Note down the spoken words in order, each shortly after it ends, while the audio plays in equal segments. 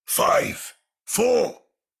5, 4,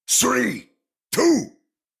 3, 2,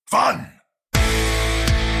 1.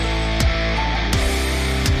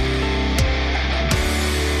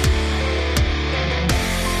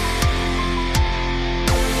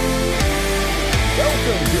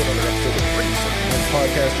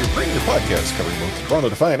 Podcast, your premier podcast covering both the Toronto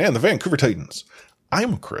Defiant and the Vancouver Titans.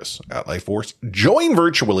 I'm Chris at Lifeforce, joined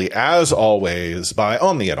virtually as always by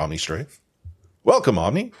Omni at OmniStrafe. Welcome,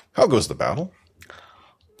 Omni. How goes the battle?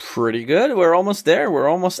 Pretty good. We're almost there. We're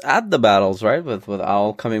almost at the battles, right? With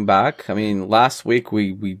Owl coming back. I mean, last week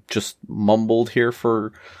we just mumbled here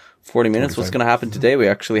for 40 minutes. 45. What's going to happen today? We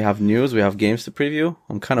actually have news. We have games to preview.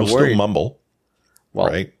 I'm kind of worried. Still mumble,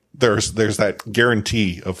 right? There's that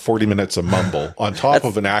guarantee of 40 minutes of mumble on top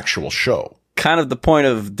of an actual show. Kind of the point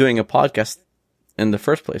of doing a podcast in the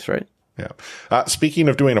first place, right? Yeah. Speaking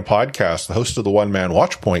of doing a podcast, the host of the One Man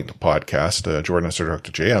Watchpoint podcast, Jordan S.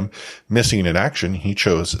 Dr. JM, missing in action. He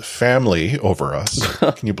chose family over us.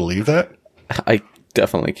 Can you believe that? I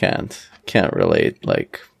definitely can't. Can't relate.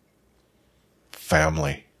 Like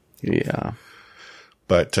family. Yeah.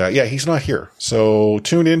 But, yeah, he's not here. So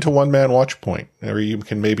tune in to One Man Watchpoint, or you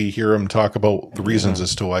can maybe hear him talk about the reasons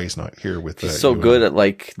as to why he's not here with he's so good at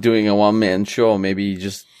like doing a one-man show. Maybe he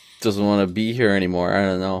just doesn't want to be here anymore. I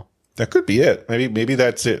don't know. That could be it. Maybe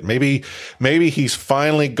that's it. Maybe he's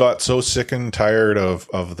finally got so sick and tired of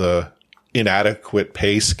the inadequate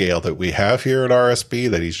pay scale that we have here at RSB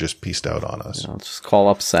that he's just pieced out on us. I'll just call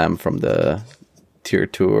up Sam from the tier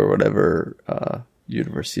 2 or whatever,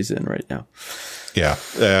 universe he's in right now. Yeah.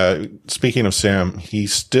 Speaking of Sam, he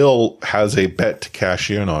still has a bet to cash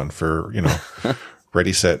in on for,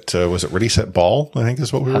 Ready Set, was it Ready Set Ball? I think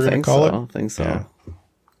is what we were going to call it. I think so. Yeah.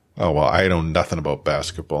 Oh, well, I know nothing about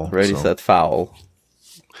basketball. Ready Set Foul.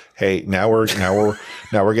 Hey, now we're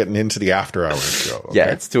getting into the after hours show. Okay?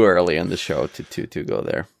 Yeah, it's too early in the show to go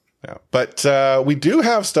there. Yeah, but we do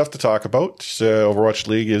have stuff to talk about. Overwatch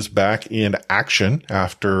League is back in action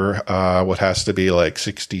after what has to be like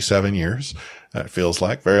 67 years. It feels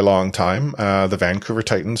like very long time. The Vancouver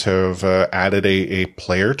Titans have added a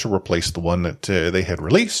player to replace the one that they had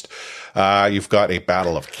released. You've got a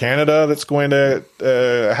Battle of Canada that's going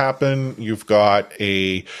to happen. You've got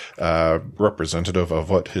a representative of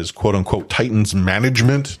what his quote unquote Titans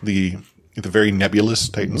management, the very nebulous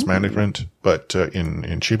Titans management, but in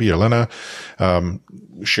Chibi Elena,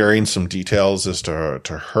 sharing some details as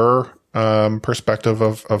to her perspective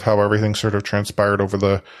of how everything sort of transpired over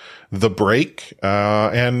the break,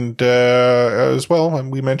 and as well, and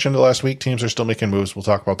we mentioned it last week, teams are still making moves. We'll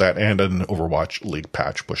talk about that, and an Overwatch League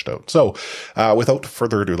patch pushed out. So, without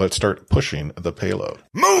further ado, let's start pushing the payload.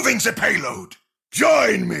 Moving the payload!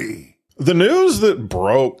 Join me! The news that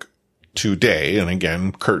broke today, and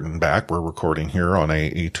again, curtain back, we're recording here on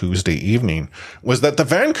a Tuesday evening, was that the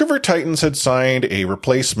Vancouver Titans had signed a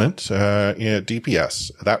replacement in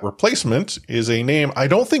DPS. That replacement is a name I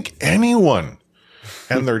don't think anyone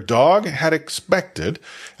and their dog had expected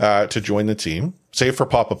to join the team, save for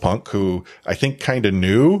Papa Punk, who I think kind of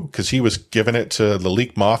knew because he was giving it to the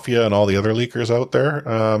Leak Mafia and all the other leakers out there,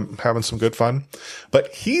 having some good fun.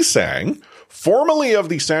 But he sang, formerly of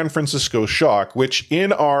the San Francisco Shock, which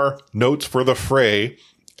in our notes for the fray,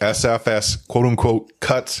 SFS quote unquote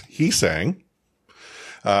cuts, he sang.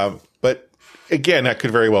 But again, that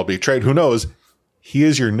could very well be trade. Who knows? He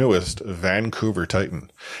is your newest Vancouver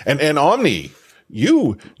Titan. And Omni,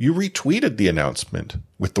 you retweeted the announcement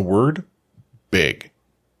with the word big.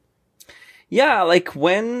 Yeah, like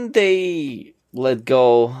when they let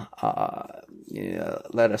go,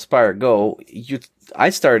 let Aspire go, I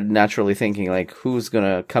started naturally thinking like, who's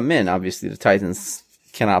gonna come in? Obviously, the Titans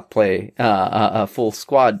cannot play a full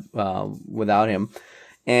squad without him,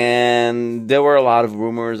 and there were a lot of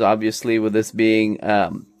rumors. Obviously, with this being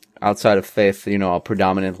outside of Faith, a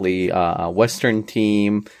predominantly Western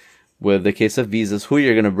team. With the case of visas, who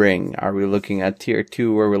you're going to bring? Are we looking at tier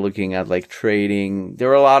 2 or we're looking at like trading? There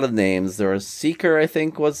were a lot of names. There was Seeker, I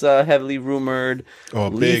think, was heavily rumored. Oh,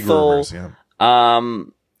 big rumors, yeah.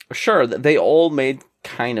 Sure, they all made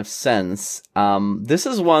kind of sense. This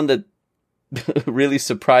is one that really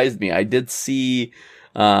surprised me. I did see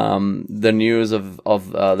the news of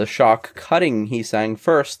the Shock cutting He Sang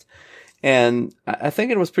first. And I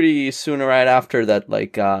think it was pretty soon right after that,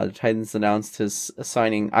 like, the Titans announced his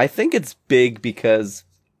signing. I think it's big because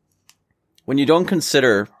when you don't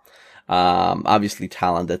consider, obviously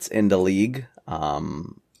talent that's in the league,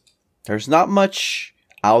 there's not much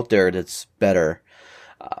out there that's better.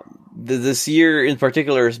 This year in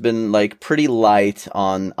particular has been like pretty light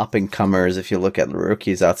on up and comers. If you look at the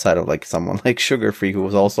rookies outside of like someone like Sugar Free, who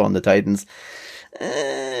was also on the Titans,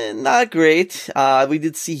 Not great. We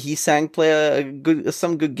did see Heesang play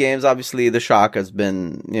some good games. Obviously, the shock has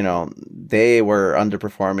been, they were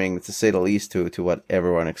underperforming, to say the least, to what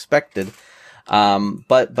everyone expected.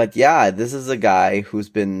 But yeah, this is a guy who's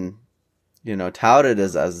been, touted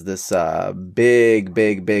as this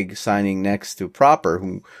big signing next to Proper,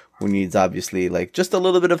 who needs obviously like just a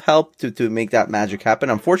little bit of help to make that magic happen.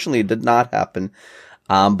 Unfortunately, it did not happen.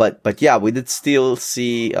 But yeah, we did still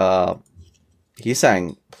see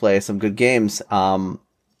Heesang play some good games. The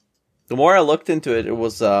more I looked into it, it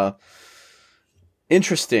was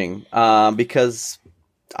interesting because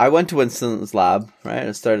I went to Winston's lab, right,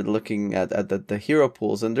 and started looking at the hero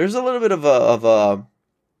pools, and there's a little bit of a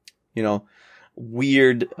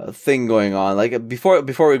weird thing going on. Like before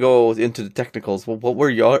we go into the technicals, what were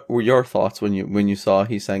your thoughts when you saw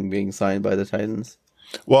Heesang being signed by the Titans?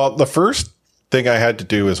 Well, the first thing I had to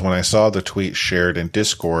do is when I saw the tweet shared in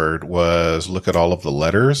Discord was look at all of the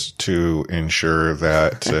letters to ensure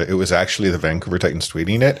that it was actually the Vancouver Titans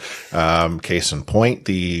tweeting it. Case in point,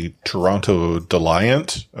 the Toronto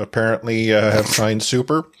Defiant apparently have signed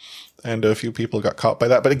Super, and a few people got caught by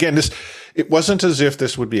that. But again, it wasn't as if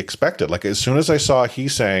this would be expected. Like as soon as I saw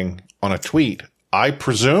Heesang on a tweet, I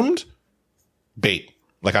presumed bait.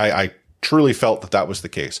 Like I truly felt that was the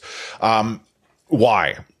case.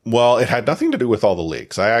 Why? Well, it had nothing to do with all the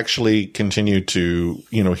leaks. I actually continued to,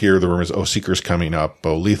 hear the rumors, Seeker's coming up,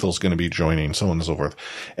 Lethal's going to be joining, so on and so forth.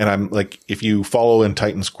 And I'm like, if you follow in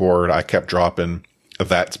Titan Squad, I kept dropping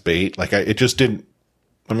that's bait. Like it just didn't,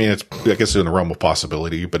 I mean, it's, I guess in the realm of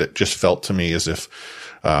possibility, but it just felt to me as if,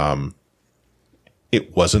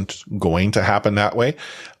 it wasn't going to happen that way.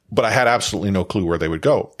 But I had absolutely no clue where they would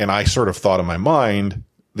go. And I sort of thought in my mind,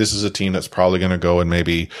 this is a team that's probably going to go and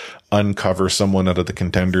maybe uncover someone out of the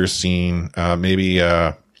contenders scene, maybe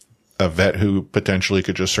a vet who potentially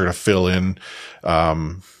could just sort of fill in.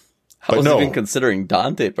 I was even considering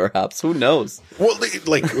Dante, perhaps. Who knows? Well,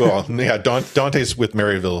 yeah, Dante's with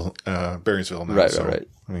Berriesville now. Right.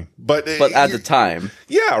 I mean, but at the time,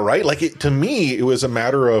 yeah, right. Like to me, it was a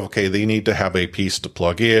matter of okay, they need to have a piece to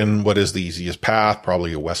plug in. What is the easiest path?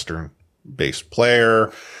 Probably a Western-based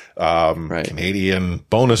player. Right. Canadian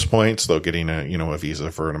bonus points, though getting a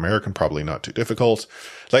visa for an American, probably not too difficult.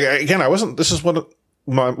 Like, again, this is what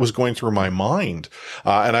was going through my mind.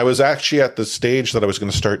 And I was actually at the stage that I was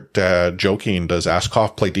going to start, joking, does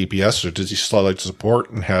Askov play DPS or does he slide support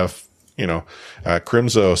and have,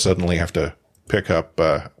 Crimzo suddenly have to pick up,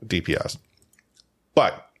 DPS?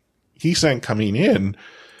 But Heesang coming in,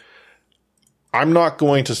 I'm not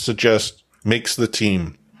going to suggest makes the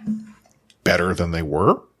team better than they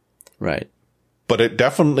were. Right. But it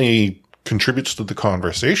definitely contributes to the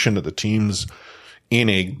conversation that the team's in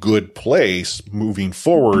a good place moving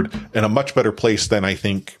forward, and a much better place than I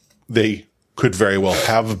think they could very well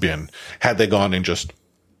have been had they gone and just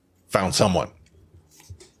found someone.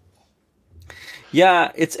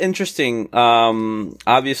 Yeah, it's interesting.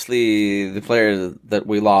 Obviously, the player that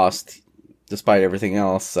we lost, despite everything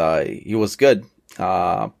else, he was good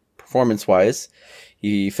performance-wise.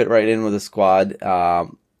 He fit right in with the squad.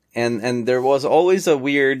 And there was always a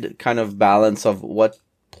weird kind of balance of what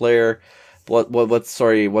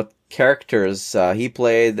characters he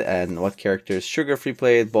played and what characters Sugar Free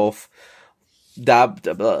played. Both dabbled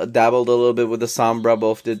a little bit with the Sombra,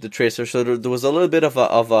 both did the Tracer. So there was a little bit of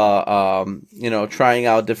a trying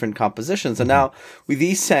out different compositions. And now with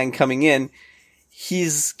Heesang coming in,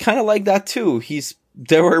 he's kind of like that too.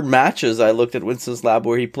 There were matches I looked at Winston's lab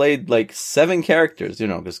where he played like 7 characters,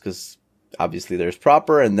 because obviously there's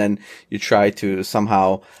Proper, and then you try to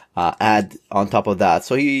somehow add on top of that.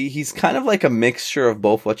 So he's kind of like a mixture of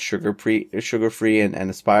both what Sugar Free and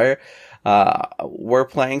Aspire were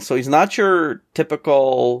playing. So he's not your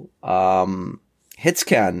typical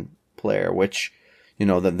hitscan player, which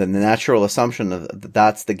the natural assumption of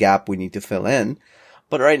that's the gap we need to fill in.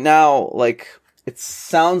 But right now, like, it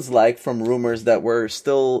sounds like from rumors that we're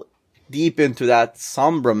still deep into that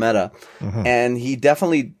Sombra meta. Mm-hmm. And he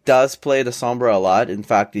definitely does play the Sombra a lot. In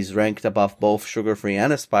fact, he's ranked above both Sugar Free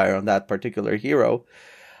and Aspire on that particular hero.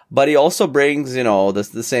 But he also brings,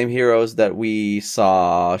 the same heroes that we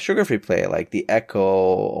saw Sugar Free play, like the Echo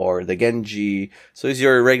or the Genji. So he's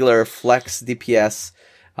your regular flex DPS.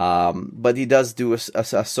 But he does do a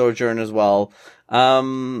Sojourn as well.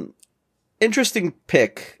 Interesting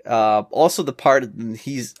pick. Also the part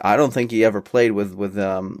I don't think he ever played with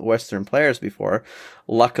Western players before.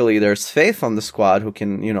 Luckily there's Faith on the squad who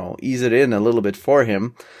can, ease it in a little bit for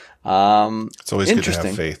him. It's always good to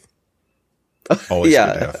have Faith. Always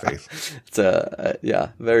good to have Faith. It's a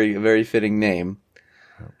very, very fitting name.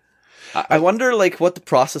 I wonder, like, what the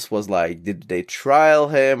process was like. Did they trial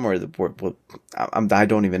him, or I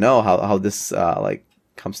don't even know how this like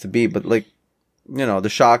comes to be. But like, the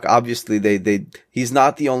Shock, obviously he's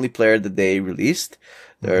not the only player that they released.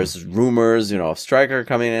 There's rumors, of Striker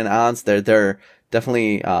coming in, Ants. They're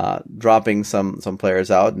definitely dropping some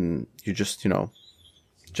players out, and you just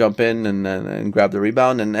jump in and grab the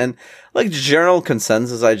rebound, and like general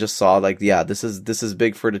consensus I just saw, like, yeah, this is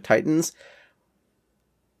big for the Titans.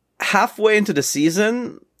 Halfway into the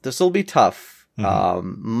season, this will be tough.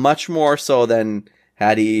 Much more so than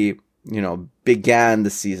had he, began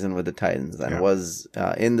the season with the Titans and was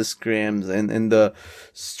in the scrims and in the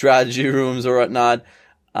strategy rooms or whatnot.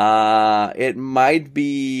 It might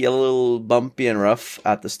be a little bumpy and rough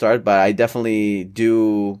at the start, but I definitely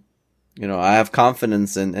do, I have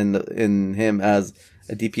confidence in him as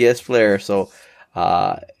a DPS player. So,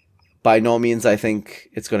 by no means I think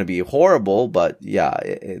it's going to be horrible, but yeah,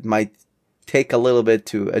 it might take a little bit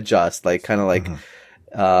to adjust, like kind of like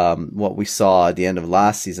what we saw at the end of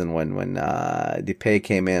last season when DP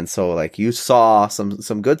came in. So like you saw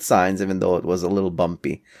some good signs, even though it was a little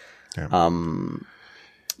bumpy. Yeah.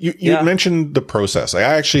 You mentioned the process. I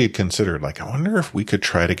actually considered, like, I wonder if we could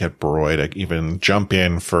try to get Broy to even jump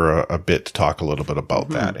in for a bit to talk a little bit about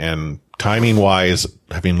that. And timing wise,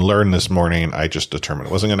 having learned this morning, I just determined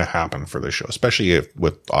it wasn't going to happen for this show, especially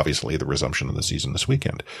with obviously the resumption of the season this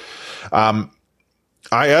weekend. I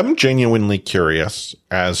am genuinely curious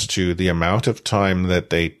as to the amount of time that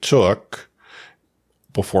they took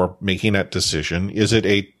before making that decision. Is it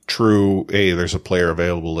a true, there's a player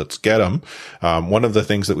available, let's get him? One of the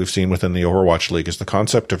things that we've seen within the Overwatch League is the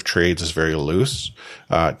concept of trades is very loose.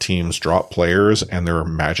 Teams drop players and they're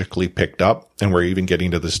magically picked up. And we're even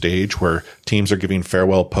getting to the stage where teams are giving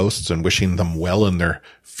farewell posts and wishing them well in their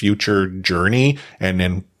future journey. And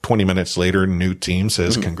then 20 minutes later, new team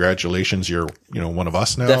says, congratulations, you're, one of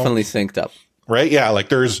us now. Definitely synced up. Right? Yeah. Like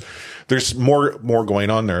there's more going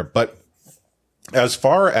on there. But as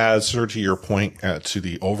far as, sort of to your point, to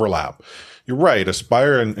the overlap, you're right.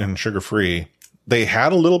 Aspire and Sugar Free, they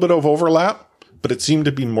had a little bit of overlap, but it seemed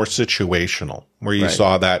to be more situational, where you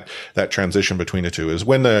saw that transition between the two is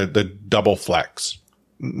when the double flex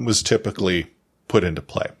was typically put into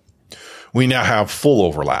play. We now have full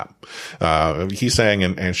overlap.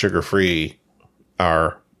 Hesang and Sugar Free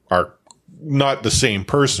are not the same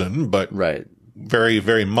person, but very,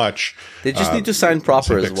 very much. They just need to sign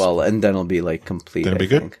proper as well, and then it'll be like complete. Then it'll be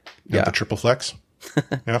good. Yeah, the triple flex.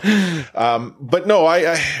 Yeah. But no,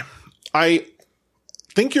 I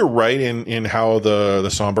think you're right in how the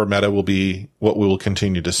Sombra meta will be what we will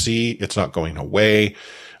continue to see. It's not going away.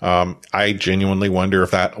 I genuinely wonder if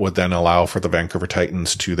that would then allow for the Vancouver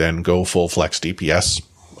Titans to then go full flex DPS,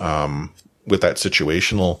 with that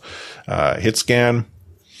situational, hit scan.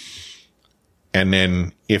 And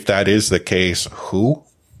then if that is the case, who?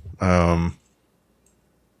 Have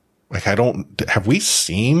we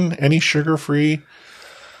seen any sugar-free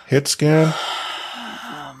hit scan?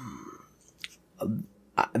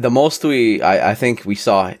 The most I think we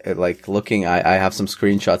saw, like looking, I have some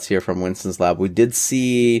screenshots here from Winston's lab. We did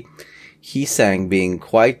see Hesang being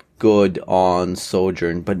quite good on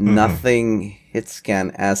Sojourn, but nothing hit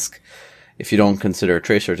scan-esque, if you don't consider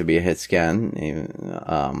Tracer to be a hit scan.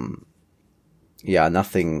 Yeah,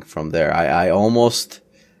 nothing from there. I almost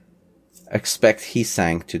expect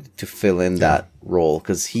Hesang to fill in that role,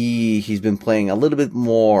 because he's been playing a little bit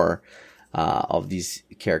more of these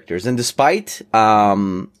characters, and despite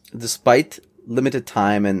limited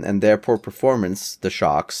time and their poor performance, the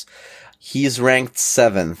Shocks, he's ranked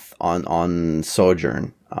 7th on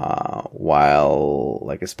Sojourn, while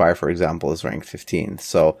like Aspire, for example, is ranked 15th.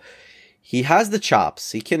 So he has the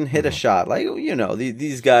chops. He can hit a shot. Like,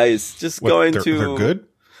 these guys just they're good?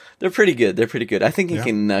 They're pretty good. They're pretty good. I think he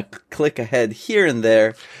can click ahead here and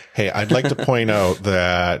there. Hey, I'd like to point out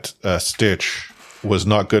that Stitch was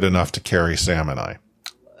not good enough to carry Sam and I.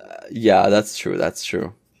 Yeah, that's true. That's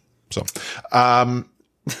true. So,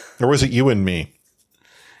 or was it you and me?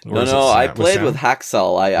 No, I played with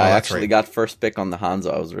Haxel. I actually got first pick on the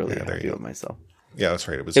Hanzo. I was really happy with myself. Yeah, that's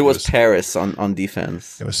right. It was Paris on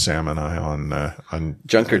defense. It was Sam and I on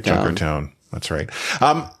Junkertown. Junkertown. That's right.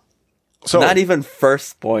 So not even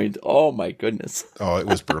first point. Oh my goodness. Oh, it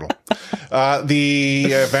was brutal.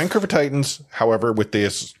 The Vancouver Titans, however, with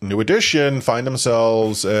this new addition, find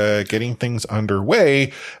themselves getting things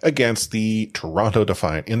underway against the Toronto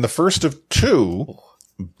Defiant in the first of two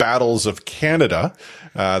battles of Canada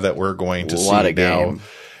that we're going to see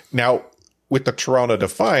now. With the Toronto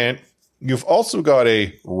Defiant, you've also got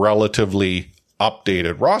a relatively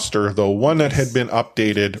updated roster, though one that had been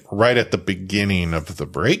updated right at the beginning of the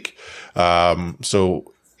break.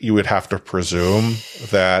 So you would have to presume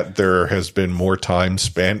that there has been more time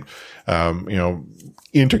spent,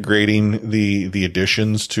 integrating the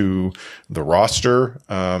additions to the roster.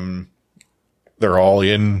 They're all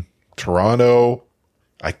in Toronto.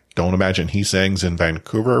 I don't imagine Hisang's in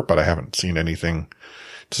Vancouver, but I haven't seen anything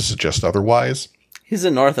to suggest otherwise. He's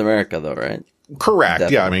in North America, though, right? Correct.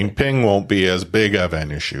 Definitely. Yeah, I mean, ping won't be as big of an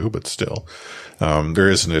issue, but still, there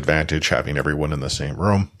is an advantage having everyone in the same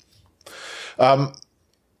room.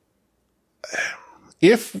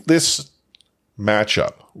 If this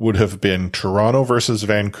matchup would have been Toronto versus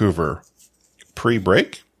Vancouver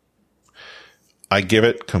pre-break, I give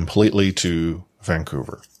it completely to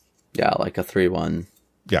Vancouver. Yeah, like a 3-1.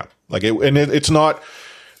 Yeah, it's not.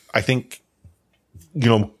 I think,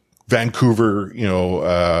 Vancouver,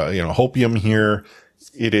 Hopium here,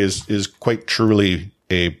 it is quite truly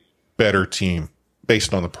a better team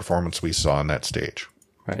based on the performance we saw on that stage.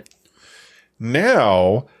 Right.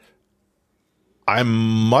 Now, I'm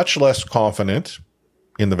much less confident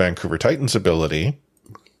in the Vancouver Titans' ability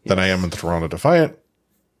than I am in the Toronto Defiant.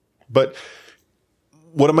 But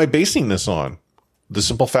what am I basing this on? The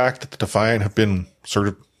simple fact that the Defiant have been sort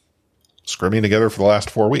of scrimming together for the last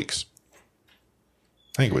 4 weeks.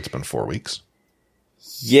 I think it's been 4 weeks.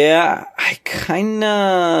 Yeah, I kind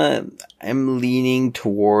of am leaning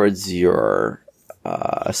towards your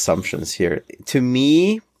assumptions here. To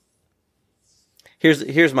me,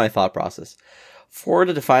 here's my thought process. For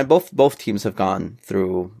the Defiant, both teams have gone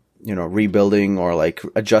through, rebuilding or like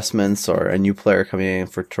adjustments or a new player coming in.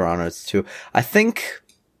 For Toronto, it's too. I think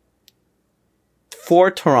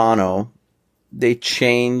for Toronto, they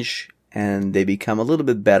change and they become a little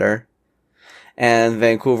bit better. And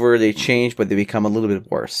Vancouver, they change, but they become a little bit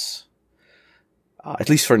worse. At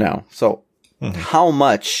least for now. So, how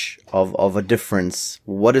much of a difference,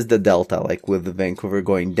 what is the delta? Like with Vancouver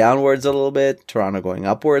going downwards a little bit, Toronto going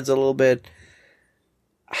upwards a little bit?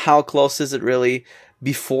 How close is it really?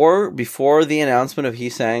 Before the announcement of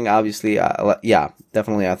Hisang, obviously,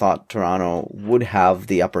 definitely I thought Toronto would have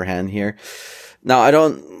the upper hand here. Now, I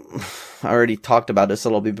already talked about this a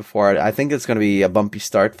little bit before. I think it's going to be a bumpy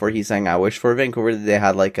start for Hisang. I wish for Vancouver that they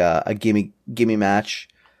had like a gimme match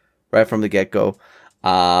right from the get-go.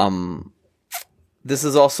 This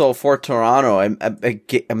is also for Toronto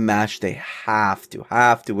a match they have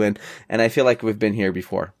to win, and I feel like we've been here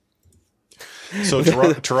before. So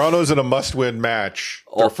Toronto's in a must-win match,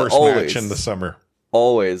 their first match in the summer.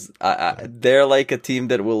 Always. They're like a team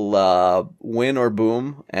that will win or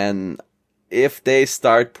boom, and if they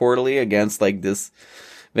start poorly against like this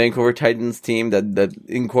Vancouver Titans team that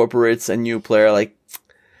incorporates a new player, like,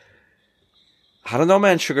 I don't know,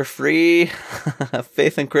 man, Sugar Free,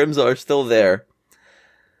 Faith and Crimson are still there.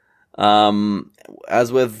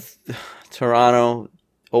 As with Toronto,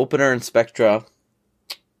 Opener and Spectra,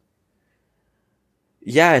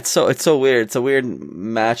 yeah, it's so weird. It's a weird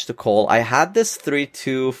match to call. I had this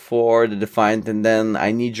 3-2 for the Defiant, and then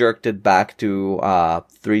I knee-jerked it back to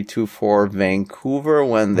 3-2 for Vancouver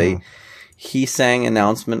when the Hisang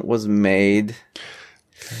announcement was made.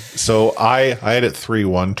 So I had it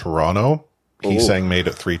 3-1 Toronto. Hisang made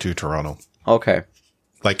it 3-2 Toronto. Okay.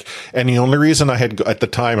 And the only reason I had, at the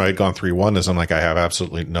time I had gone 3-1 is I'm like, I have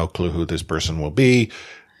absolutely no clue who this person will be.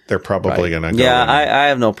 They're probably going to go. Yeah, I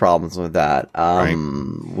have no problems with that.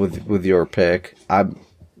 With your pick, I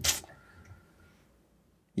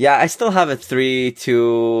still have it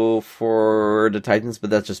 3-2 for the Titans, but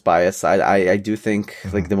that's just bias. I do think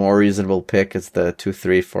like the more reasonable pick is the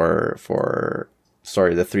 2-3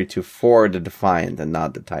 the 3-2 for the Defiant and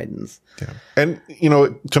not the Titans. Yeah. And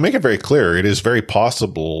to make it very clear, it is very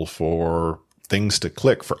possible for things to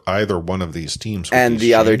click for either one of these teams. And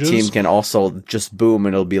the other team can also just boom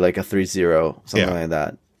and it'll be like a 3-0, something like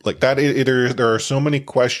that. Like that, there are so many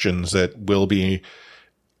questions that will be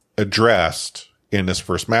addressed in this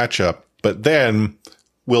first matchup, but then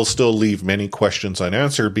we'll still leave many questions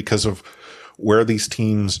unanswered because of where these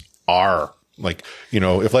teams are. Like,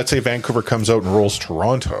 if let's say Vancouver comes out and rolls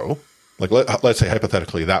Toronto, like let's say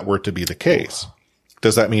hypothetically that were to be the case.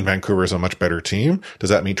 Does that mean Vancouver is a much better team? Does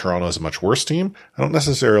that mean Toronto is a much worse team? I don't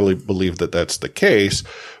necessarily believe that that's the case,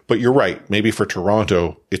 but you're right. Maybe for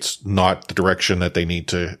Toronto, it's not the direction that they need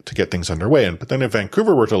to get things underway in. But then if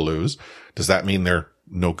Vancouver were to lose, does that mean they're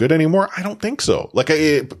no good anymore? I don't think so. Like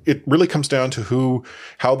it really comes down to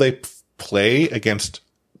how they play against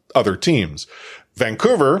other teams.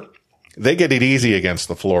 Vancouver, they get it easy against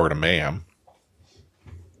the Florida Mayhem.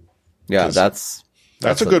 Yeah, that's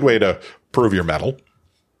a good way to prove your mettle.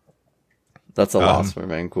 That's a loss for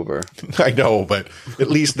Vancouver. I know, but at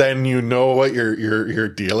least then you know what you're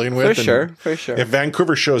dealing with. For sure. If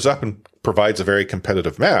Vancouver shows up and provides a very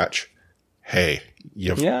competitive match, hey,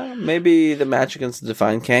 maybe the match against the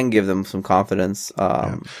Defiant can give them some confidence.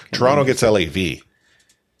 Toronto gets LAV.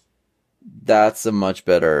 That's a much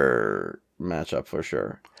better matchup for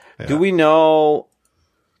sure. Yeah. Do we know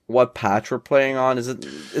what patch we're playing on?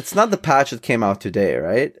 It's not the patch that came out today,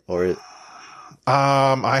 right? Or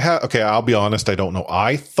I'll be honest, I don't know.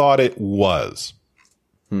 I thought it was.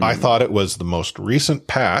 I thought it was the most recent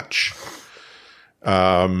patch.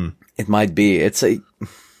 It might be. It's an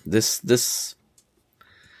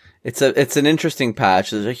interesting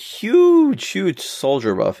patch. There's a huge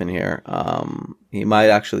soldier buff in here. He might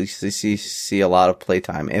actually see a lot of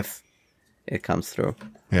playtime if it comes through.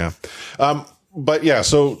 Yeah. But yeah,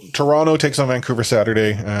 so Toronto takes on Vancouver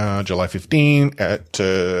Saturday, July 15 at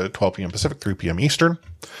 12 p.m. Pacific, 3 p.m. Eastern.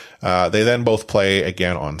 They then both play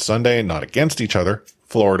again on Sunday, not against each other.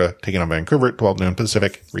 Florida taking on Vancouver at 12 noon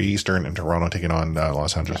Pacific, 3 Eastern, and Toronto taking on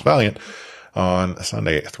Los Angeles Valiant on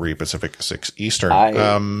Sunday at 3 Pacific, 6 Eastern.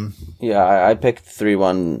 I picked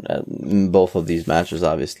 3-1 in both of these matches,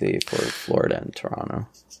 obviously, for Florida and Toronto.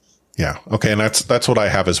 Yeah. Okay. And that's what I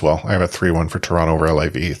have as well. I have a 3-1 for Toronto over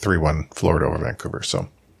LAV, 3-1 Florida over Vancouver. So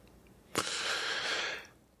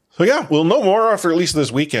yeah, we'll know more after at least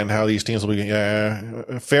this weekend how these teams will be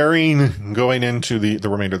faring going into the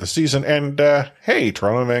remainder of the season. And hey,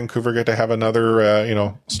 Toronto and Vancouver get to have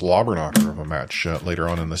another slobber knocker of a match later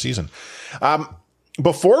on in the season.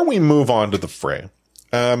 Before we move on to the fray,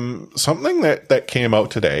 something that came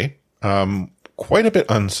out today, quite a bit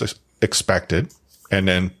unexpected, and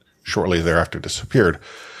then shortly thereafter disappeared,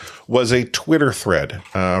 was a Twitter thread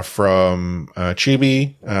from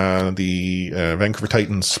Chibi, the Vancouver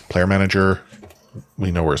Titans player manager.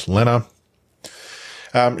 We know her as Lena.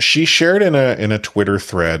 She shared in a Twitter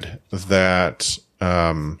thread that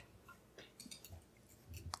let me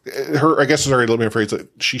rephrase it.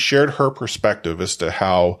 She shared her perspective as to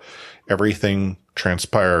how everything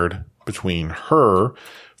transpired between her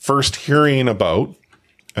first hearing about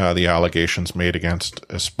the allegations made against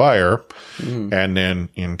Aspire, and then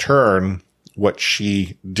in turn, what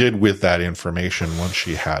she did with that information once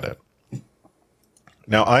she had it.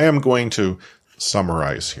 Now, I am going to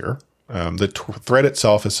summarize here. The thread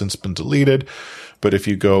itself has since been deleted, but if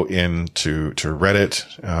you go into Reddit,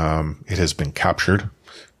 it has been captured,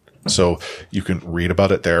 so you can read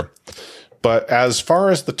about it there. But as far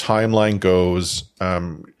as the timeline goes,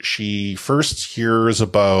 she first hears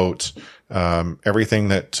about everything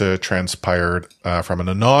that transpired from an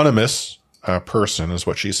anonymous person, is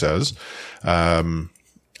what she says. I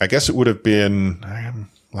guess it would have been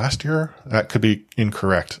last year. That could be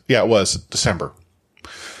incorrect. Yeah, it was December.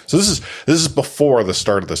 So this is before the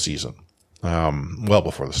start of the season. Well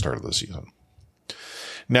before the start of the season.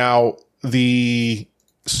 Now, the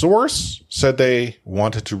source said they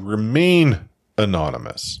wanted to remain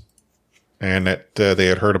anonymous, and that they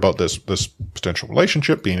had heard about this potential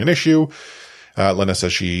relationship being an issue. Lena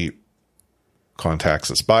says she contacts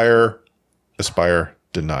Aspire. Aspire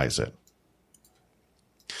denies it.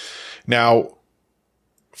 Now,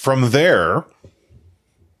 from there,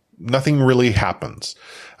 nothing really happens.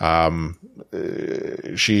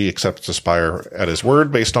 She accepts Aspire at his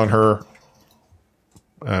word based on her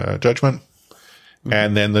judgment.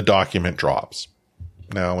 And then the document drops.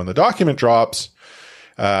 Now, when the document drops,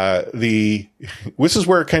 this is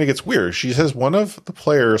where it kind of gets weird. She says one of the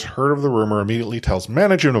players heard of the rumor, immediately tells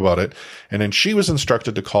management about it, and then she was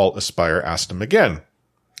instructed to call Aspire, asked him again.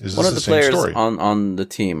 Is one this of the same players story? on the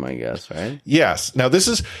team, I guess, right? Yes. Now, this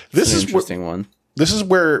is an interesting one. This is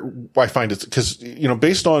where I find it, because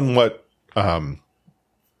based on what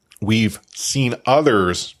we've seen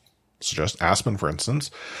others suggest, Aspen, for instance,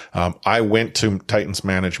 I went to Titans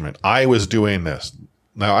management. I was doing this.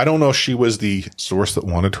 Now, I don't know if she was the source that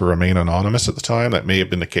wanted to remain anonymous at the time. That may have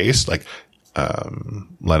been the case. Like,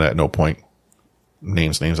 Lena at no point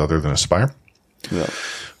names other than Aspire. Yeah.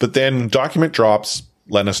 But then document drops.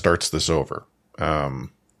 Lena starts this over. And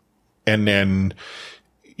then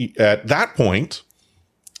at that point,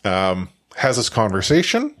 has this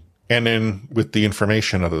conversation. And then with the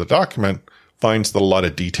information of the document, finds that a lot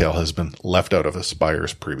of detail has been left out of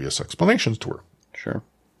Aspire's previous explanations to her. Sure.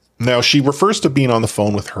 Now, she refers to being on the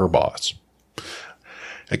phone with her boss.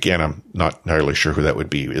 Again, I'm not entirely sure who that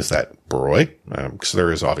would be. Is that Baroy? Because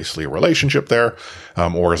there is obviously a relationship there.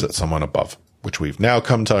 Or is it someone above, which we've now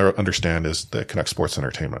come to understand is the Connect Sports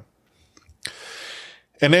Entertainment.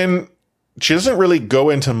 And then She doesn't really go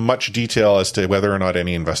into much detail as to whether or not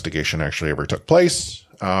any investigation actually ever took place.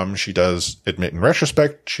 She does admit in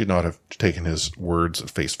retrospect she'd not have taken his words at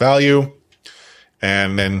face value.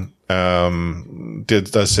 And then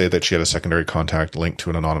does say that she had a secondary contact linked to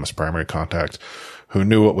an anonymous primary contact who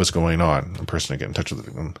knew what was going on. The person to get in touch with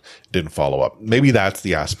the victim didn't follow up. Maybe that's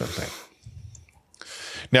the Aspen thing.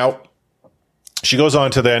 Now, she goes on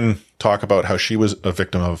to then talk about how she was a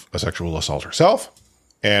victim of a sexual assault herself,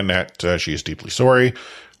 and that she is deeply sorry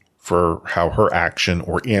for how her action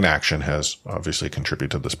or inaction has obviously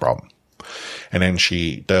contributed to this problem. And then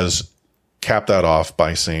she does cap that off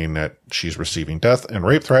by saying that she's receiving death and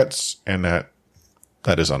rape threats, and that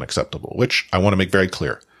is unacceptable, which I want to make very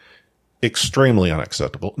clear. Extremely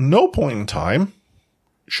unacceptable. No point in time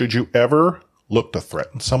should you ever look to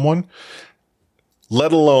threaten someone,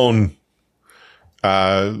 let alone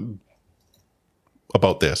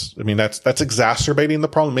about this. I mean, that's exacerbating the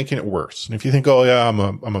problem, making it worse. And if you think, oh yeah,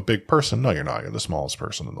 I'm a big person. No, you're not. You're the smallest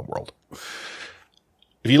person in the world.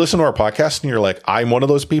 If you listen to our podcast and you're like, I'm one of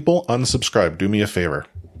those people, unsubscribe. Do me a favor.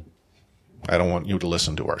 I don't want you to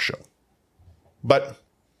listen to our show. But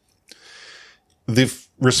the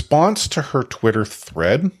response to her Twitter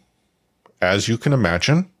thread, as you can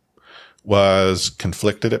imagine, was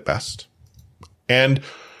conflicted at best. And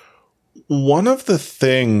one of the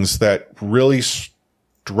things that really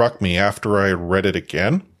struck me after I read it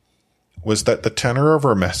again was that the tenor of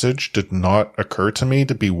her message did not occur to me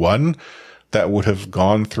to be one that would have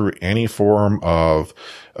gone through any form of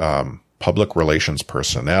public relations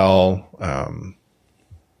personnel,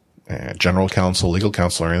 general counsel, legal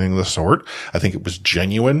counsel, or anything of the sort. I think it was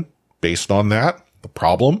genuine based on that, the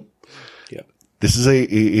problem. Yeah. This is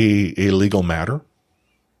a legal matter,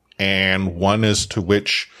 and one as to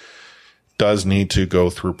which does need to go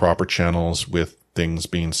through proper channels with things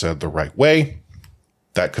being said the right way.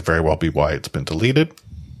 That could very well be why it's been deleted.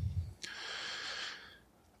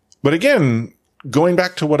 But again, going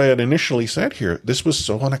back to what I had initially said here, this was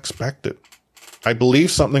so unexpected. I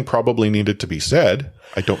believe something probably needed to be said.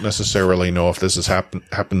 I don't necessarily know if this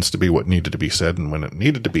happens to be what needed to be said and when it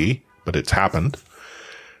needed to be, but it's happened.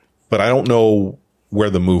 But I don't know where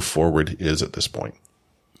the move forward is at this point.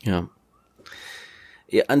 Yeah.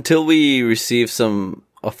 Yeah, until we receive some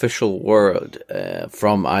official word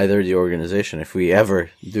from either the organization, if we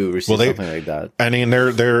ever do receive something like that. I mean,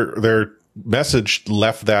 their message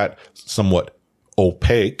left that somewhat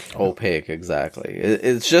opaque. Opaque, exactly.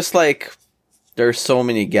 It's just like there's so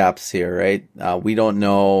many gaps here, right? We don't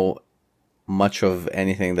know much of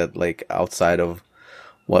anything that, like, outside of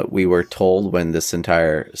what we were told when this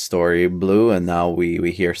entire story blew, and now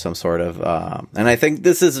we hear some sort of and I think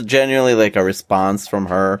this is genuinely like a response from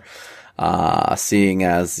her, seeing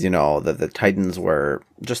as, you know, that the Titans were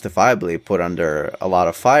justifiably put under a lot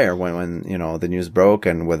of fire when you know, the news broke,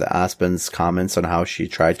 and with Aspen's comments on how she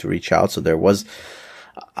tried to reach out. So there was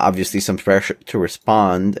obviously some pressure to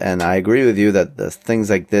respond, and I agree with you that the things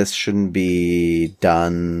like this shouldn't be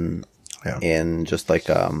done in just like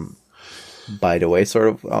by the way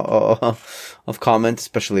sort of comment,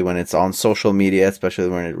 especially when it's on social media, especially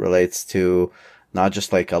when it relates to not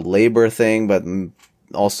just like a labor thing, but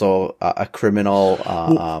also a criminal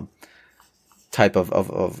type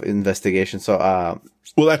of investigation. So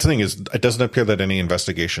well, that's the thing, is it doesn't appear that any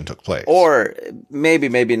investigation took place, or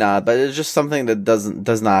maybe not, but it's just something that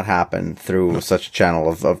does not happen through such a channel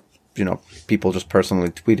of you know, people just personally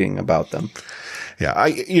tweeting about them. Yeah,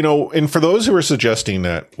 and for those who are suggesting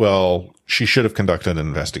that, well, she should have conducted an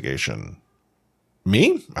investigation,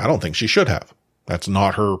 I don't think she should have. That's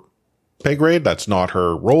not her pay grade. That's not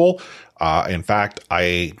her role. In fact,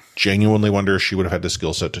 I genuinely wonder if she would have had the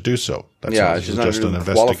skill set to do so. That's not she's not just even an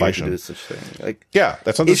qualified to investigation. do such thing. Like, yeah,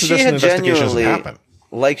 that's not the suggestion. Investigations happen.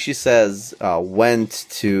 Like she says, went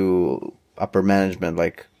to upper management,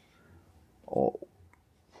 like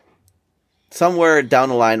somewhere down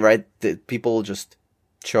the line, right? That people just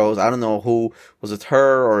chose. I don't know who, was it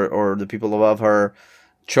her or the people above her,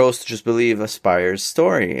 chose to just believe Aspire's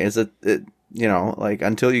story. Is it you know, like,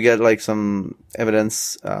 until you get like some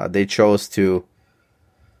evidence, they chose to,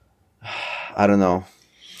 I don't know,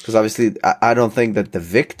 because obviously I don't think that the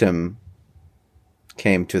victim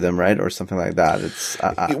came to them, right, or something like that. It's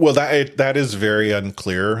well, that is very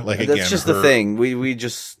unclear. Like, again, that's just the thing. We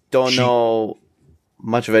just don't know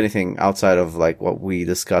much of anything outside of like what we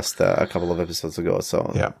discussed a couple of episodes ago.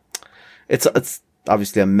 So yeah, it's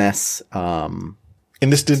obviously a mess. And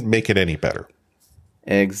this didn't make it any better.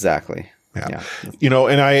 Exactly. Yeah. You know,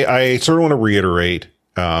 and I sort of want to reiterate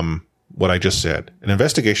what I just said. An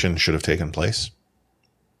investigation should have taken place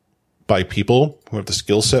by people who have the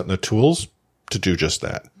skill set and the tools to do just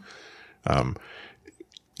that.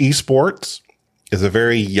 Esports is a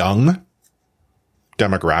very young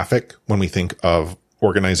demographic when we think of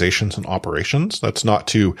organizations and operations. That's not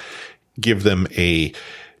to give them a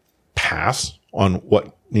pass on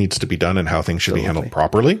what needs to be done and how things should be handled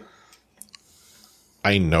properly.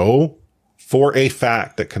 I know for a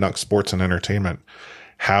fact that Canucks Sports and Entertainment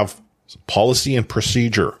have policy and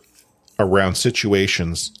procedure around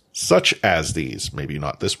situations such as these. Maybe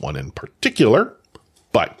not this one in particular,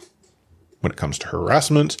 but when it comes to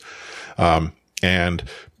harassment, and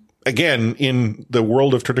again, in the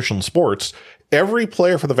world of traditional sports, every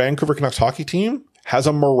player for the Vancouver Canucks hockey team has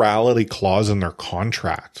a morality clause in their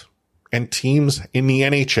contract. And teams in the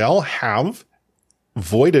NHL have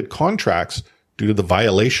voided contracts due to the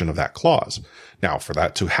violation of that clause. Now, for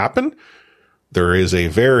that to happen, there is a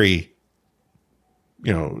very,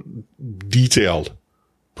 detailed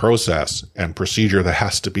process and procedure that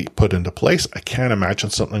has to be put into place. I can't imagine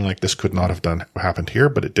something like this could not have happened here,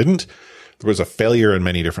 but it didn't. There was a failure in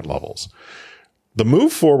many different levels. The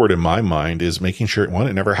move forward in my mind is making sure, one,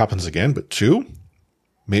 it never happens again, but two,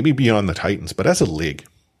 maybe beyond the Titans, but as a league,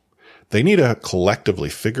 they need to collectively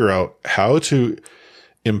figure out how to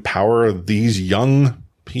empower these young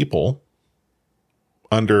people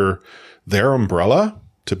under their umbrella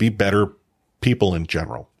to be better people in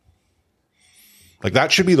general. Like,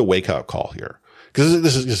 that should be the wake up call here, because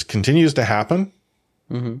this just continues to happen.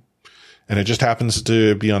 Mm-hmm. And it just happens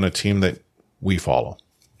to be on a team that we follow,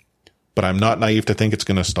 but I'm not naive to think it's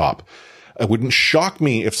going to stop. It wouldn't shock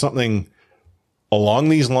me if something along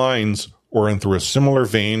these lines or in through a similar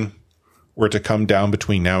vein were to come down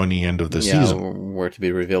between now and the end of the season. Were to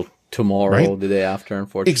be revealed tomorrow, right? The day after,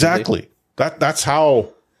 unfortunately. Exactly. That's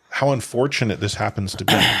how unfortunate this happens to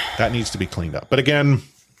be. That needs to be cleaned up. But again,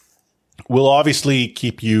 we'll obviously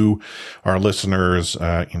keep you, our listeners,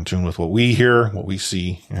 in tune with what we hear, what we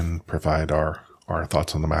see, and provide our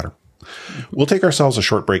thoughts on the matter. We'll take ourselves a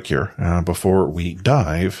short break here before we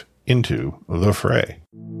dive into the fray.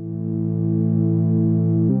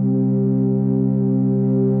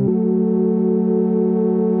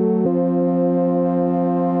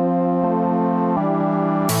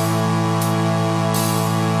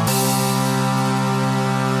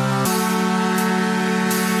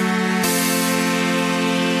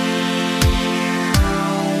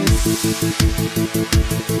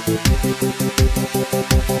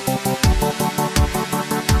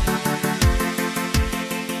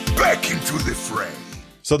 Back into the fray.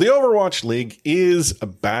 So the Overwatch League is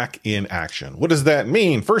back in action. What does that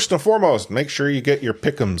mean? First and foremost, make sure you get your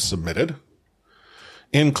pick'ems submitted,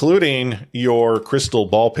 including your crystal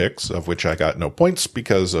ball picks, of which I got no points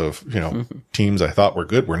because of, teams I thought were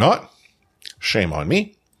good were not. Shame on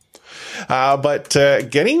me. But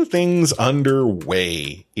getting things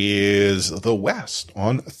underway is the West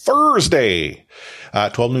on Thursday,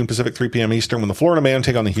 12 noon Pacific, 3 p.m. Eastern, when the Florida Man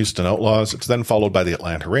take on the Houston Outlaws. It's then followed by the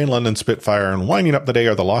Atlanta Reign, London Spitfire, and winding up the day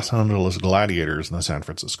are the Los Angeles Gladiators and the San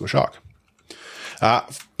Francisco Shock.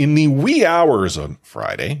 In the wee hours on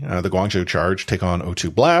Friday, the Guangzhou Charge take on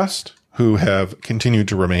O2 Blast, who have continued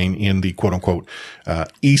to remain in the quote-unquote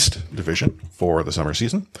East Division for the summer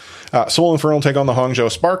season. Seoul Infernal take on the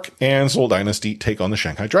Hangzhou Spark, and Seoul Dynasty take on the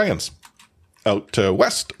Shanghai Dragons. Out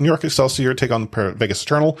west, New York Excelsior take on Vegas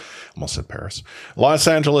Eternal. Almost said Paris. Los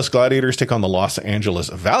Angeles Gladiators take on the Los Angeles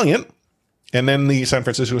Valiant. And then the San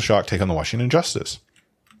Francisco Shock take on the Washington Justice.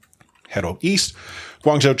 Head out east,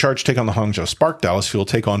 Guangzhou Charge take on the Hangzhou Spark. Dallas Fuel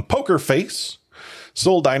take on Poker Face.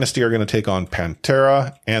 Seoul Dynasty are going to take on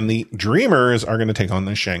Pantera, and the Dreamers are going to take on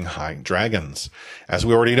the Shanghai Dragons. As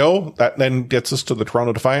we already know, that then gets us to the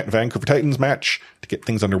Toronto Defiant Vancouver Titans match to get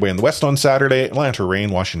things underway in the West on Saturday. Atlanta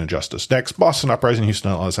Reign, Washington Justice next. Boston Uprising,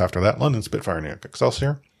 Houston Outlaws after that. London Spitfire, New York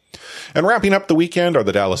Excelsior. And wrapping up the weekend are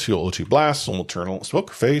the Dallas Fuel, O2 Blast, Seoul Eternal,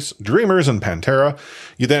 Poker Face, Dreamers, and Pantera.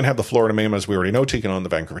 You then have the Florida Mame, as we already know, taking on the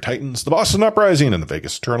Vancouver Titans, the Boston Uprising, and the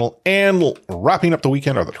Vegas Eternal. And wrapping up the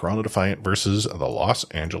weekend are the Toronto Defiant versus the Los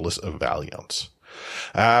Angeles Valiant.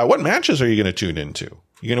 What matches are you going to tune into?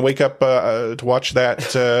 You going to wake up to watch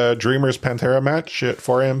that Dreamers Pantera match at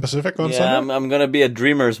 4 a.m. Pacific on Sunday? Yeah, I'm going to be at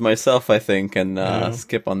Dreamers myself, I think, and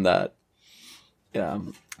skip on that. Yeah.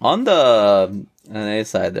 On the NA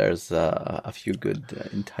side, there's a few good,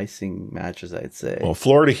 enticing matches, I'd say. Well,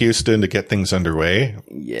 Florida Houston to get things underway.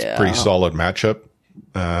 Yeah. It's a pretty solid matchup.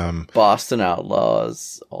 Boston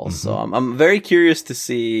Outlaws also. Mm-hmm. I'm very curious to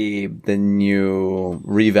see the new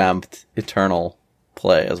revamped Eternal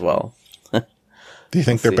play as well. Do you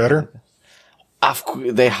think they're better?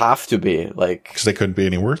 They have to be. Because they couldn't be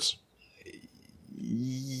any worse?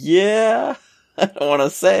 Yeah. I don't want to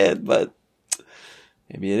say it, but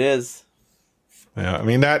maybe it is. Yeah, I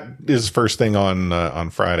mean, that is first thing on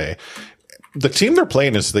Friday. The team they're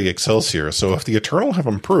playing is the Excelsior, so if the Eternal have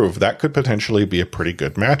improved, that could potentially be a pretty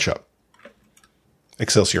good matchup.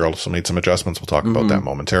 Excelsior also made some adjustments. We'll talk about that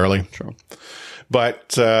momentarily. Sure.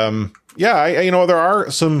 But, there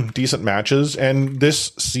are some decent matches, and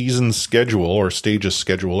this season's schedule or stage's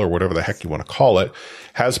schedule or whatever the heck you want to call it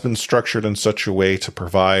has been structured in such a way to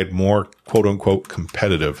provide more quote unquote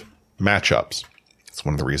competitive matchups. It's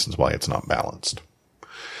one of the reasons why it's not balanced.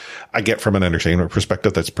 I get from an entertainment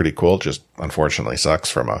perspective, that's pretty cool. It just unfortunately sucks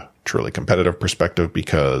from a truly competitive perspective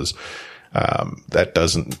because that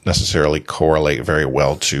doesn't necessarily correlate very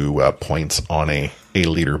well to points on a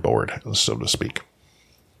leaderboard, so to speak.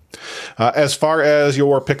 As far as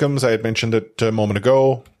your pick'ems, I had mentioned it a moment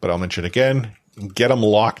ago, but I'll mention it again. Get them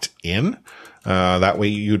locked in. That way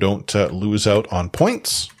you don't lose out on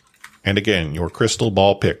points. And again, your crystal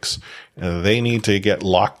ball picks, they need to get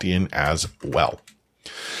locked in as well.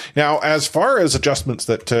 Now, as far as adjustments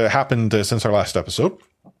that happened since our last episode,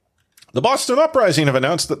 the Boston Uprising have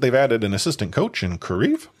announced that they've added an assistant coach in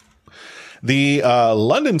Kuriv. The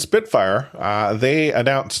London Spitfire, they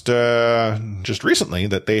announced just recently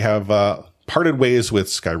that they have parted ways with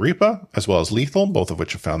Skyrepa as well as Lethal, both of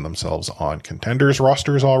which have found themselves on contenders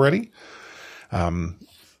rosters already.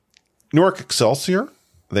 Newark Excelsior,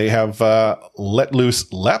 they have let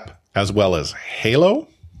loose Lep as well as Halo.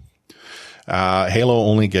 Halo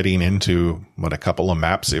only getting into a couple of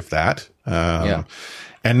maps, if that.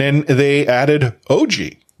 And then they added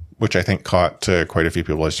OG, which I think caught quite a few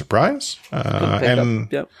people by surprise.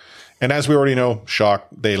 And as we already know, Shock,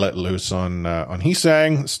 they let loose on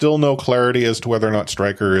Heesang. Still no clarity as to whether or not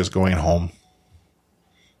Striker is going home.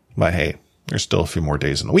 But hey, there's still a few more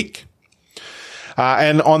days in the week.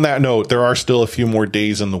 And on that note, there are still a few more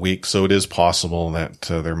days in the week, so it is possible that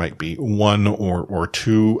there might be one or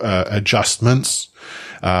two adjustments.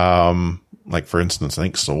 Like, for instance, I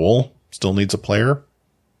think Seoul still needs a player.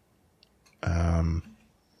 That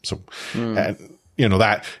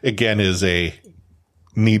again is a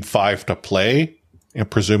need 5 to play, and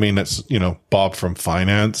presuming that's, Bob from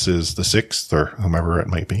finance is the 6th or whomever it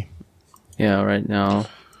might be. Yeah, right now.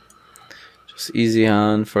 Just easy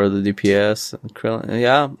on for the DPS.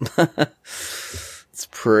 Yeah. It's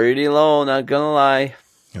pretty low, not gonna lie.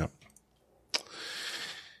 Yeah.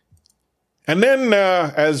 And then,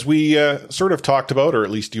 as we sort of talked about, or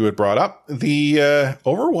at least you had brought up, the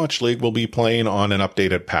Overwatch League will be playing on an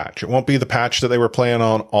updated patch. It won't be the patch that they were playing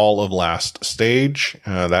on all of last stage.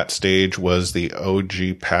 That stage was the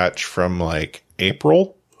OG patch from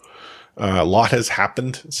April. A lot has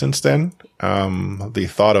happened since then. The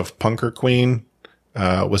thought of Punker Queen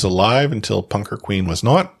was alive until Punker Queen was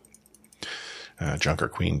not. Junker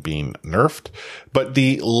Queen being nerfed. But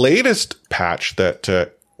the latest patch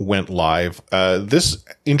that went live, this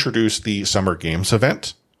introduced the Summer Games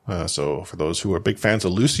event. So for those who are big fans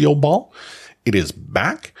of Lucio Ball, it is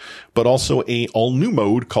back, but also a all new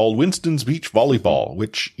mode called Winston's Beach Volleyball,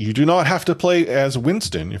 which you do not have to play as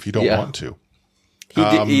Winston if you don't want to.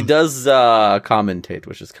 He does commentate,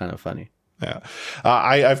 which is kind of funny. Yeah.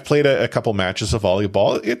 I've played a couple matches of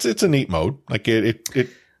volleyball. It's a neat mode.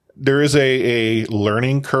 There is a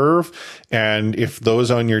learning curve, and if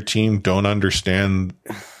those on your team don't understand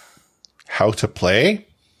how to play,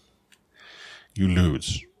 you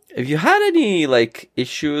lose. Have you had any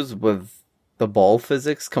issues with the ball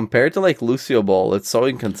physics compared to Lucio Ball? It's so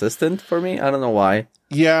inconsistent for me. I don't know why.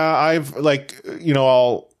 Yeah, I've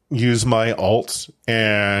I'll use my ults,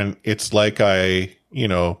 and it's I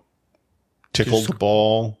tickle the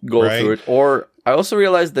ball, go through it. Or I also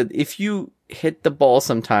realized that if you hit the ball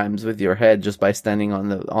sometimes with your head just by standing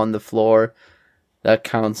on the floor, that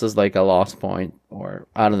counts as a lost point, or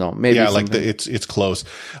I don't know, maybe it's close.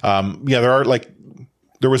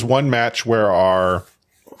 There was one match where our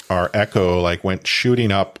Echo went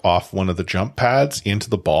shooting up off one of the jump pads into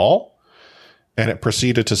the ball, and it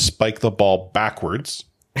proceeded to spike the ball backwards.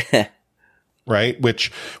 Right,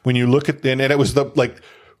 which when you look at and it was the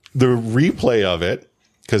replay of it,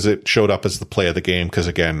 because it showed up as the play of the game, because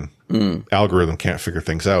again, algorithm can't figure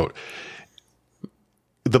things out.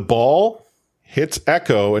 The ball hits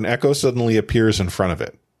Echo, and Echo suddenly appears in front of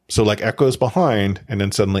it. So Echo's behind, and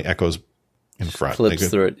then suddenly Echo's in front. Flips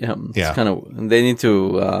through it. Yeah. It's kind of, they need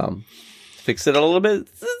to fix it a little bit.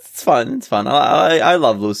 It's fun. I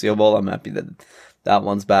love Lucio Ball. I'm happy that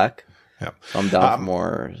one's back. Yeah. So I'm down for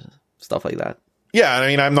more stuff like that. Yeah, I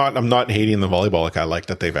mean, I'm not hating the volleyball. I like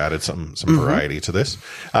that they've added some variety to this.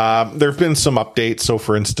 There have been some updates. So,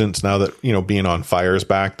 for instance, now that being on fire's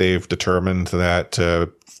back, they've determined that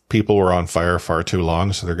people were on fire far too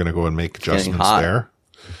long, so they're going to go and make adjustments there.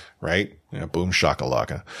 Right? Yeah, boom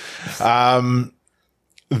shakalaka.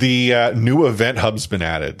 The new event hub's been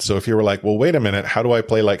added. So if you were like, well, wait a minute, how do I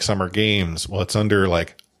play like Summer Games? Well, it's under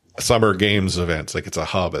like Summer Games events. Like it's a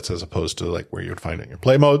hub. It's as opposed to like where you would find it in your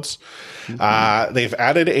play modes. They've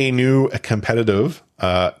added a new competitive,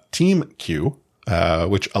 team queue,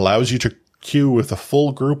 which allows you to queue with a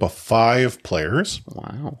full group of 5 players.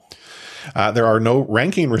 Wow. There are no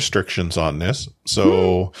ranking restrictions on this.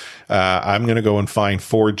 So, I'm going to go and find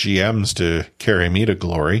 4 GMs to carry me to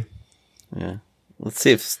glory. Yeah. Let's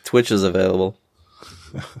see if Twitch is available.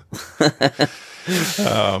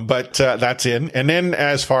 But that's in. And then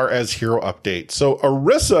as far as hero updates. So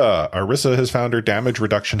Orisa has found her damage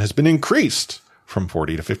reduction has been increased from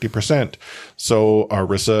 40 to 50%. So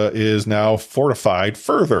Orisa is now fortified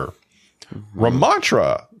further.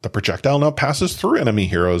 Ramatra, the projectile now passes through enemy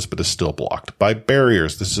heroes, but is still blocked by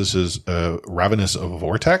barriers. This is his Ravenous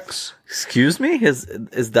Vortex. Excuse me? Is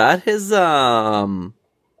that his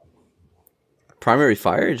primary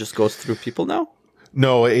fire? It just goes through people now?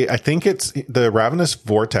 No, I think it's the Ravenous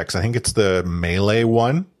Vortex. I think it's the melee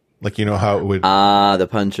one. Like, you know how it would... the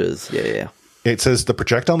punches. Yeah. It says the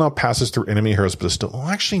projectile now passes through enemy heroes, but is still... Well,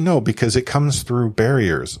 actually, no, because it comes through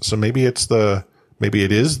barriers. So maybe it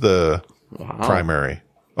is the primary.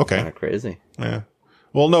 Okay. Kind of crazy. Yeah.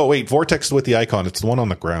 Well, no, wait. Vortex with the icon. It's the one on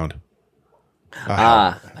the ground.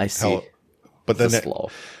 I see. But then... slow.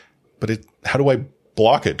 But how do I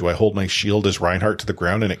block it? Do I hold my shield as Reinhardt to the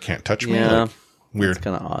ground and it can't touch me? Yeah. Like, weird. It's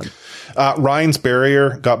kind of odd. Ryan's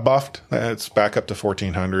barrier got buffed. It's back up to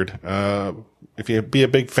 1400. If you be a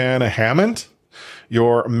big fan of Hammond,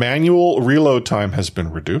 your manual reload time has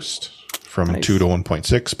been reduced from 2 to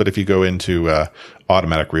 1.6. But if you go into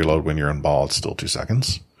automatic reload when you're in ball, it's still 2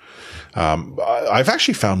 seconds. I've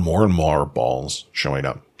actually found more and more balls showing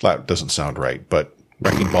up. That doesn't sound right, but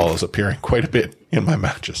Wrecking Ball is appearing quite a bit in my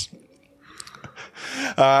matches.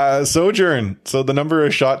 Sojourn. So the number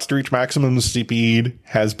of shots to reach maximum speed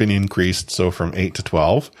has been increased. So from 8 to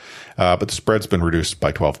 12. But the spread's been reduced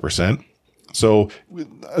by 12%. So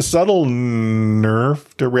a subtle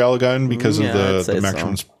nerf to railgun because of the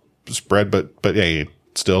maximum spread, but yeah,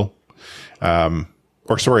 still, to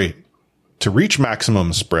reach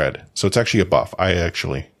maximum spread. So it's actually a buff. I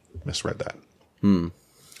actually misread that.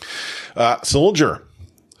 Soldier.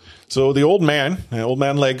 So the old man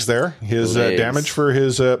legs there, his damage for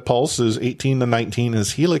his pulse is 18 to 19.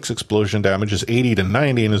 His helix explosion damage is 80 to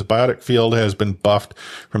 90, and his biotic field has been buffed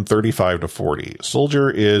from 35 to 40. Soldier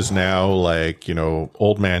is now like,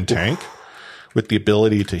 old man tank with the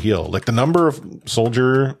ability to heal. Like the number of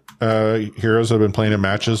soldier heroes that have been playing in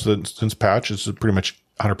matches since patch is pretty much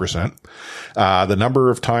 100%. The number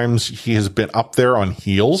of times he has been up there on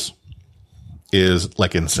heals is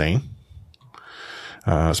like insane.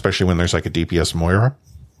 Especially when there's like a DPS Moira.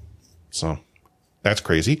 So that's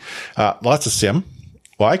crazy. Lots of Sim.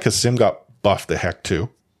 Why? Because Sim got buffed the heck too.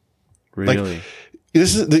 Really? Like,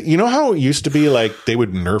 this is you know how it used to be like they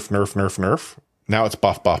would nerf. Now it's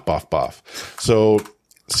buff. So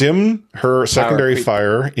Sim, her secondary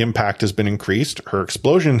fire impact has been increased. Her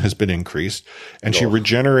explosion has been increased, and she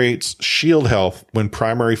regenerates shield health when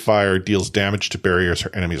primary fire deals damage to barriers or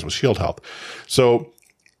enemies with shield health. So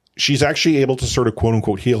she's actually able to sort of quote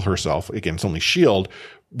unquote heal herself. Again, it's only shield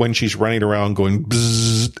when she's running around going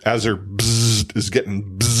bzzz as her bzzz is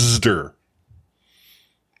getting bzzzer.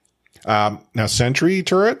 Now sentry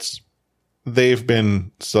turrets, they've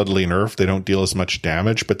been subtly nerfed. They don't deal as much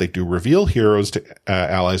damage, but they do reveal heroes to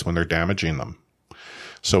allies when they're damaging them.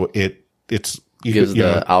 So it's gives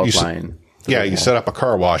the outline. You set up a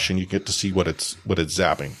car wash and you get to see what it's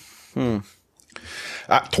zapping.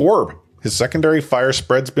 Torb. His secondary fire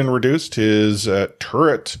spread's been reduced. His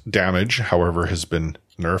turret damage, however, has been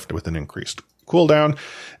nerfed with an increased cooldown.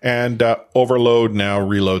 And Overload now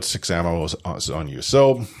reloads 6 ammo on you.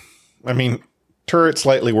 So, I mean, turret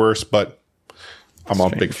slightly worse, but I'm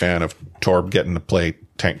a big fan of Torb getting to play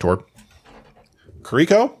Tank Torb.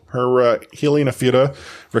 Kariko, her healing Afuda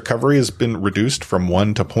recovery has been reduced from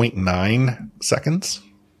 1 to 0.9 seconds.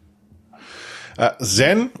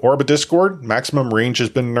 Zen, Orb of Discord, maximum range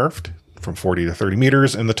has been nerfed from 40 to 30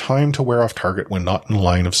 meters, and the time to wear off target when not in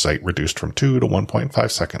line of sight reduced from 2 to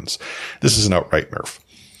 1.5 seconds. This is an outright nerf.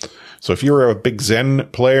 So if you're a big Zen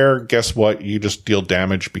player, guess what? You just deal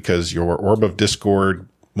damage because your Orb of Discord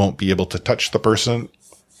won't be able to touch the person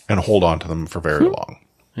and hold on to them for very long.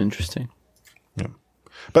 Interesting. Yeah.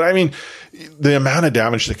 But I mean, the amount of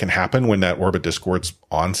damage that can happen when that Orb of Discord's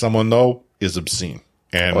on someone, though, is obscene.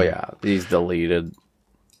 And he's deleted.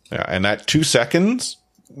 Yeah, and that 2 seconds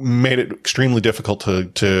made it extremely difficult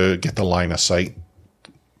to get the line of sight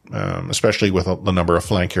especially with the number of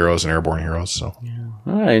flank heroes and airborne heroes. So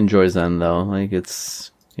I enjoy Zen though. Like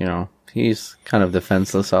it's, he's kind of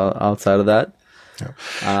defenseless outside of that.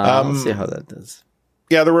 Yeah. Let's see how that does.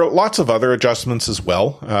 Yeah, there were lots of other adjustments as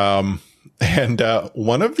well. And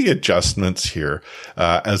one of the adjustments here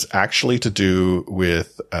is actually to do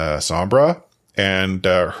with Sombra and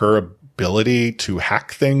her ability to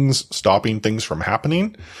hack things, stopping things from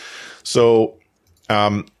happening. So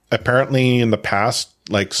apparently in the past,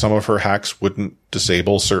 like some of her hacks wouldn't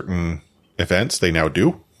disable certain events. They now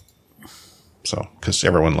do. So, because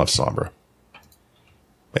everyone loves Sombra.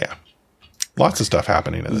 But yeah. Lots of stuff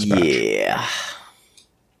happening in this patch. Yeah.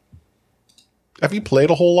 Have you played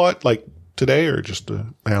a whole lot, like, today, or just a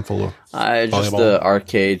handful of just the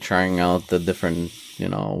arcade, trying out the different,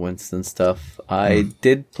 Winston stuff. I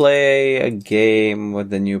did play a game with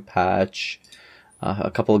the new patch, a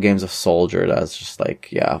couple of games of Soldier. That's just like,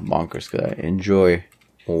 bonkers, because I enjoy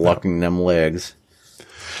locking them legs.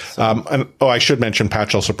 I should mention,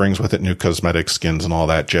 patch also brings with it new cosmetic skins and all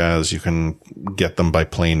that jazz. You can get them by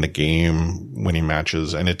playing the game, winning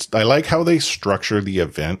matches, and I like how they structure the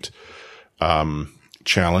event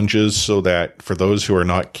challenges so that for those who are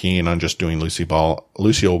not keen on just doing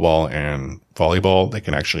Lucio Ball and volleyball, they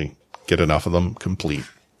can actually get enough of them complete.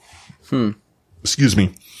 Excuse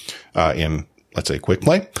me. In, let's say, quick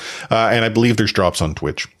play. And I believe there's drops on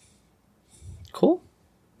Twitch. Cool.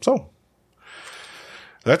 So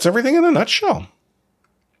that's everything in a nutshell.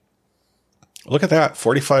 Look at that.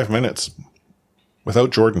 45 minutes without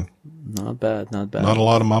Jordan. Not bad. Not bad. Not a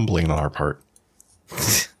lot of mumbling on our part.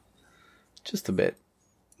 Just a bit.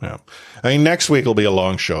 Yeah. I mean, next week will be a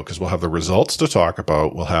long show because we'll have the results to talk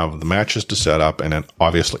about. We'll have the matches to set up, and then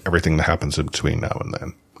obviously everything that happens in between now and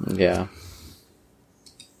then. Yeah.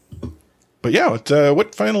 But yeah,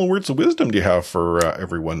 what final words of wisdom do you have for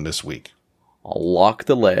everyone this week? I'll lock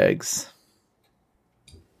the legs.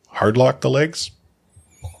 Hard lock the legs?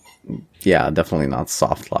 Yeah, definitely not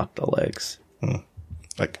soft lock the legs.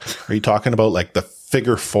 Like, are you talking about like the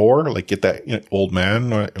figure four? Like get that old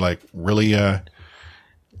man like really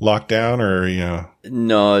locked down, or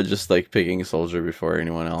No, just like picking Soldier before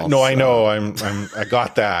anyone else. No, I know. I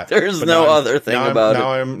got that. There's no other thing about it.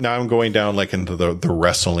 Now I'm going down like into the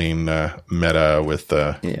wrestling meta with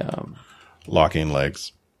locking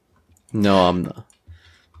legs. No, I'm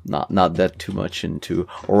not that too much into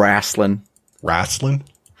wrestling. Wrestling?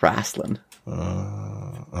 Wrestling.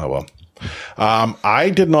 Oh well. I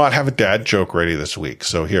did not have a dad joke ready this week,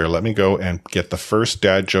 so here, let me go and get the first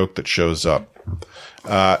dad joke that shows up.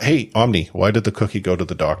 Hey, Omni, why did the cookie go to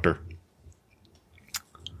the doctor?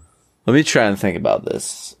 Let me try and think about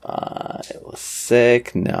this. It was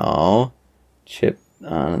sick. No. Chip.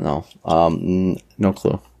 I don't know. No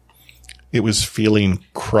clue. It was feeling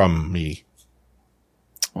crummy.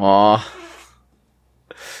 Aw.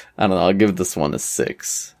 I don't know. I'll give this one a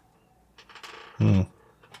 6.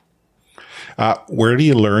 Where do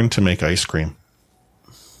you learn to make ice cream?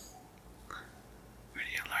 Where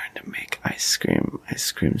do you learn to make ice cream?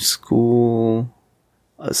 Ice cream school.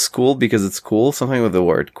 School because it's cool? Something with the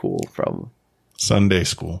word cool, probably. Sunday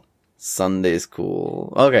school. Sunday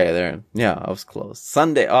school. Okay, there. Yeah, I was close.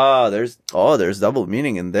 Sunday. There's double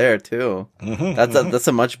meaning in there too. That's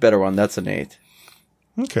a much better one. That's an 8.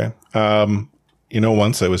 Okay.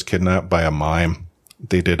 Once I was kidnapped by a mime.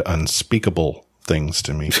 They did unspeakable things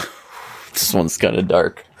to me. This one's kind of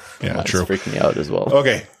dark. Yeah, Mine's true. Freaking me out as well.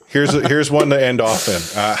 Okay, here's one to end off then.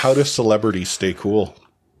 How do celebrities stay cool?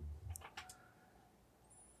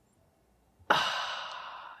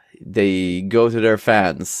 They go to their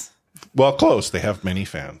fans. Well, close. They have many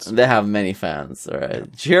fans. They have many fans. All right.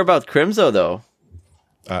 Did you hear about Crimzo though?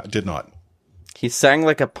 Did not. He sang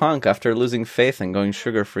like a punk after losing faith and going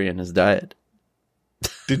sugar-free in his diet.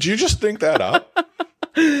 Did you just think that up?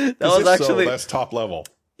 That was actually that's top level.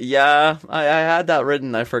 Yeah, I had that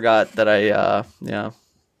written. I forgot that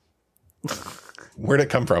Where'd it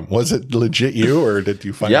come from? Was it legit you, or did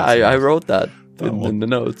you find? Yeah, I wrote that in the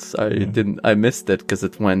notes. I missed it because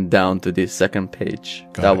it went down to the second page.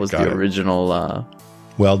 That was the original.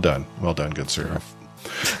 Well done, good sir.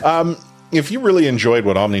 If you really enjoyed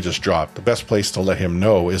what Omni just dropped, the best place to let him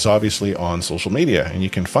know is obviously on social media, and you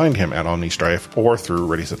can find him at OmniStrife or through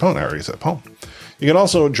Ready Set Pwn at Ready Set Pwn. You can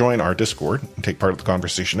also join our Discord and take part of the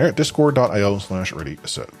conversation there at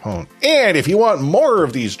discord.io/ReadySetPwn. And if you want more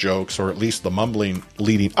of these jokes, or at least the mumbling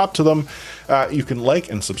leading up to them, you can like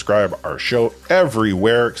and subscribe our show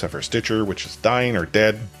everywhere except for Stitcher, which is dying or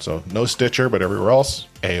dead. So no Stitcher, but everywhere else,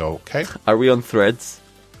 A-OK. Are we on Threads?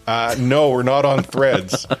 No, we're not on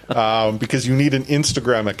Threads because you need an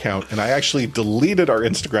Instagram account, and I actually deleted our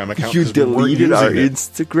Instagram account. You 'cause we weren't deleted our using it.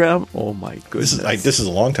 Instagram? Oh my goodness. This is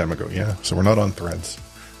a long time ago, yeah. So we're not on Threads.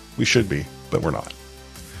 We should be, but we're not.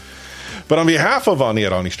 But on behalf of Ani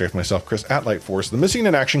at Ani Strafe, myself, Chris at Light Force, the Missing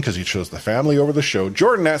in Action because he chose the family over the show,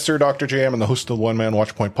 Jordan at Sir Dr. JM, and the host of the One Man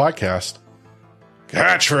Watch Point podcast,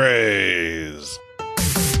 catchphrase.